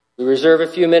We reserve a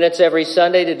few minutes every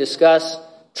Sunday to discuss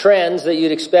trends that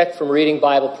you'd expect from reading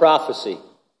Bible prophecy.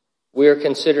 We are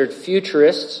considered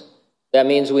futurists. That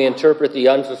means we interpret the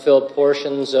unfulfilled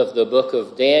portions of the book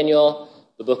of Daniel,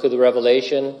 the book of the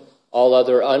Revelation, all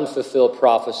other unfulfilled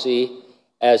prophecy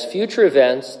as future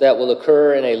events that will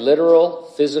occur in a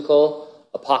literal, physical,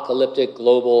 apocalyptic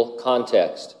global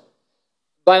context.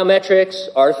 Biometrics,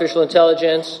 artificial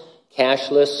intelligence,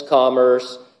 cashless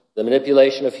commerce, the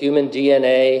manipulation of human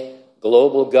DNA,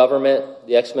 global government,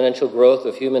 the exponential growth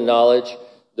of human knowledge,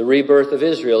 the rebirth of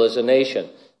Israel as a nation.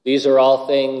 These are all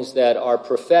things that are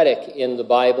prophetic in the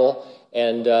Bible,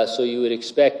 and so you would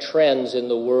expect trends in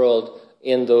the world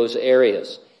in those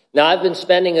areas. Now, I've been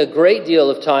spending a great deal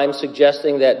of time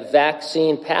suggesting that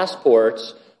vaccine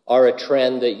passports are a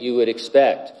trend that you would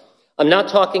expect. I'm not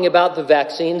talking about the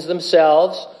vaccines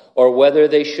themselves or whether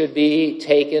they should be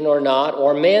taken or not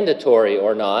or mandatory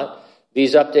or not.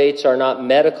 These updates are not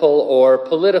medical or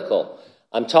political.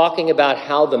 I'm talking about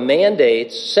how the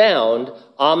mandates sound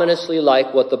ominously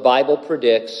like what the Bible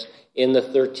predicts in the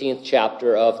 13th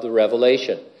chapter of the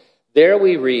Revelation. There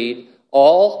we read,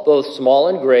 all, both small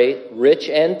and great, rich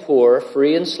and poor,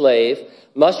 free and slave,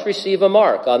 must receive a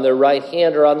mark on their right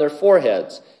hand or on their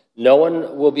foreheads. No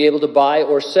one will be able to buy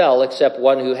or sell except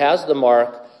one who has the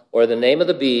mark or the name of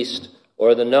the beast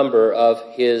or the number of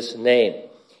his name.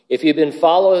 If you've been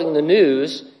following the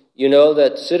news, you know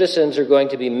that citizens are going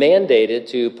to be mandated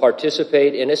to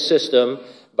participate in a system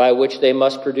by which they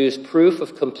must produce proof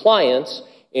of compliance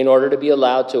in order to be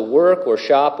allowed to work or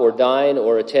shop or dine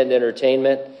or attend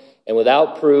entertainment. And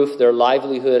without proof, their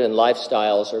livelihood and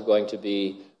lifestyles are going to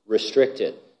be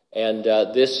restricted. And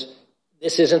this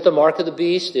isn't the mark of the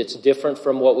beast. It's different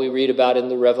from what we read about in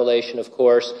the Revelation, of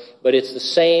course, but it's the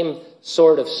same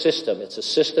sort of system. It's a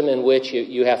system in which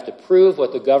you have to prove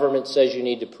what the government says you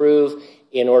need to prove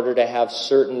in order to have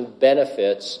certain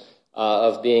benefits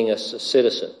of being a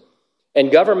citizen.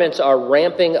 And governments are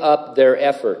ramping up their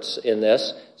efforts in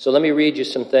this. So let me read you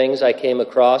some things I came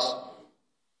across.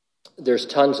 There's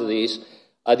tons of these.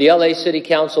 The LA City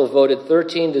Council voted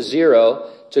 13-0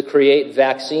 to create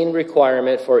vaccine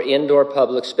requirement for indoor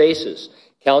public spaces.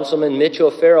 Councilman Mitch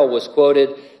O'Farrell was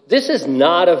quoted, "This is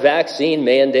not a vaccine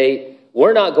mandate.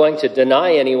 We're not going to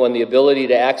deny anyone the ability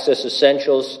to access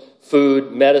essentials,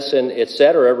 food, medicine,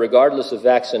 etc., regardless of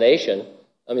vaccination."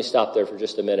 Let me stop there for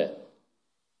just a minute.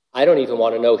 I don't even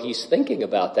want to know he's thinking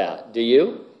about that. Do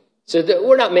you? So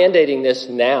we're not mandating this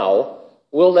now.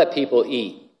 We'll let people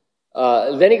eat.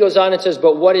 Then he goes on and says,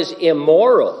 but what is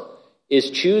immoral is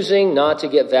choosing not to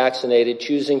get vaccinated,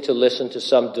 choosing to listen to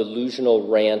some delusional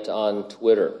rant on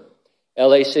Twitter.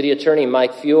 LA City Attorney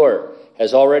Mike Fior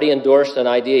has already endorsed an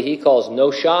idea he calls no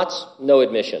shots, no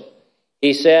admission.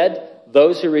 He said,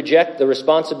 those who reject the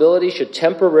responsibility should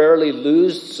temporarily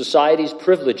lose society's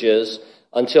privileges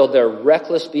until their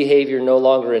reckless behavior no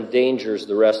longer endangers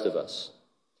the rest of us.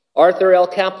 Arthur L.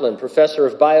 Kaplan, professor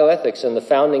of bioethics and the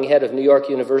founding head of New York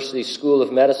University School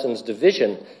of Medicine's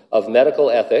Division of Medical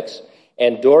Ethics,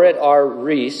 and Dorit R.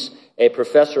 Reese, a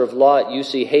professor of law at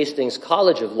UC Hastings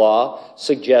College of Law,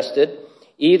 suggested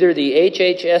either the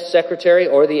HHS secretary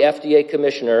or the FDA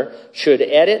commissioner should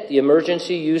edit the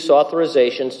emergency use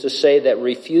authorizations to say that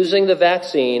refusing the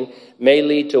vaccine may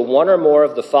lead to one or more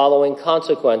of the following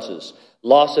consequences: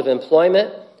 loss of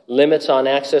employment, limits on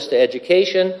access to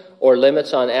education, or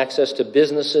limits on access to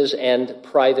businesses and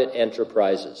private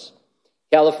enterprises.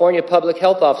 California Public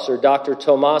Health Officer Dr.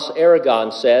 Tomas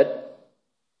Aragon said,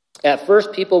 at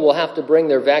first, people will have to bring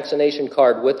their vaccination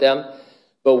card with them,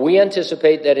 but we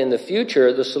anticipate that in the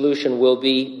future, the solution will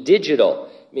be digital,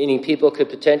 meaning people could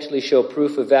potentially show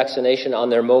proof of vaccination on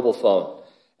their mobile phone.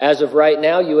 As of right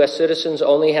now, U.S. citizens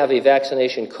only have a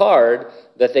vaccination card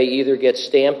that they either get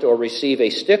stamped or receive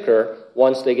a sticker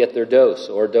once they get their dose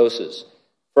or doses.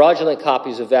 Fraudulent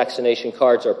copies of vaccination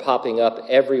cards are popping up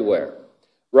everywhere.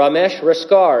 Ramesh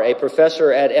Raskar, a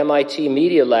professor at MIT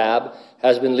Media Lab,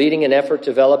 has been leading an effort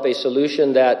to develop a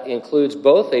solution that includes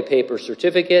both a paper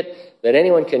certificate that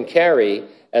anyone can carry,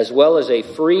 as well as a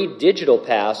free digital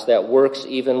pass that works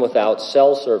even without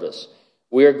cell service.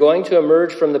 We are going to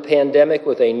emerge from the pandemic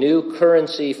with a new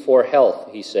currency for health,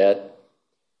 he said.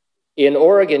 In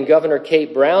Oregon, Governor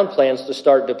Kate Brown plans to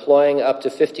start deploying up to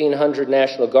 1,500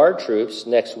 National Guard troops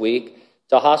next week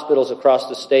to hospitals across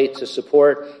the state to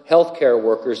support healthcare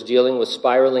workers dealing with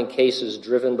spiraling cases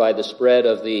driven by the spread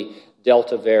of the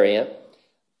Delta variant.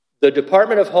 The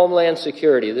Department of Homeland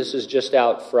Security, this is just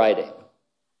out Friday,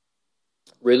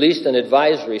 released an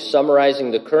advisory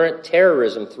summarizing the current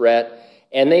terrorism threat,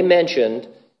 and they mentioned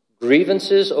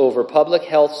grievances over public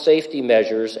health safety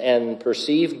measures and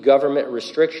perceived government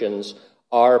restrictions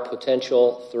are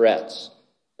potential threats.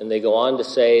 And they go on to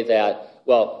say that,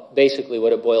 well, basically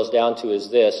what it boils down to is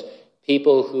this: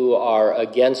 people who are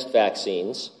against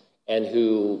vaccines and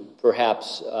who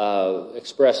perhaps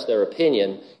express their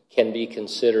opinion can be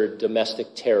considered domestic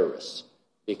terrorists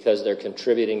because they're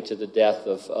contributing to the death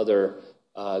of other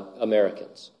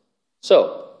Americans.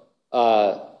 So,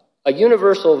 a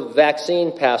universal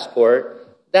vaccine passport,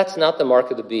 that's not the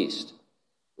mark of the beast.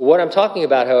 What I'm talking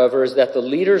about, however, is that the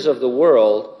leaders of the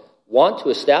world want to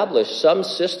establish some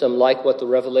system like what the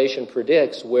Revelation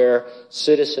predicts, where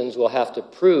citizens will have to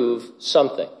prove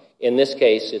something. In this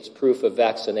case, it's proof of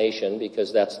vaccination,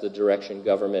 because that's the direction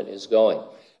government is going.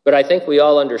 But I think we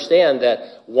all understand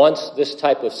that once this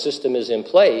type of system is in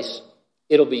place,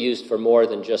 it'll be used for more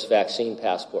than just vaccine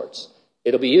passports.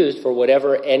 It'll be used for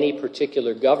whatever any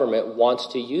particular government wants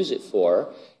to use it for,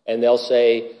 and they'll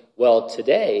say, well,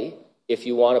 today, if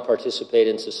you want to participate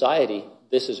in society,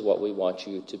 this is what we want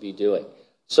you to be doing.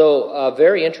 So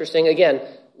very interesting. Again,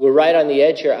 we're right on the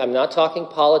edge here. I'm not talking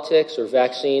politics or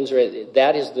vaccines, or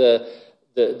that is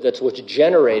that's what's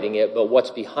generating it, but what's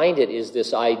behind it is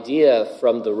this idea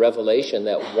from the Revelation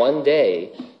that one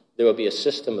day there will be a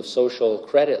system of social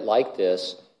credit like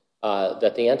this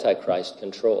that the Antichrist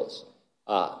controls.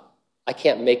 I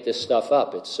can't make this stuff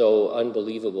up. It's so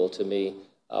unbelievable to me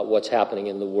what's happening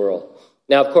in the world.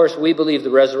 Now, of course, we believe the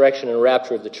resurrection and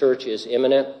rapture of the church is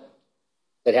imminent.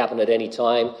 It happen at any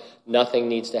time. Nothing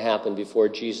needs to happen before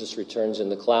Jesus returns in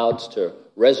the clouds to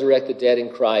resurrect the dead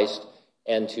in Christ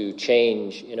and to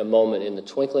change in a moment, in the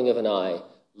twinkling of an eye,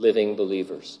 living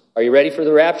believers. Are you ready for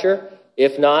the rapture?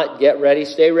 If not, get ready,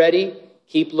 stay ready,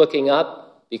 keep looking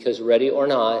up, because ready or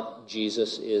not,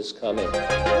 Jesus is coming.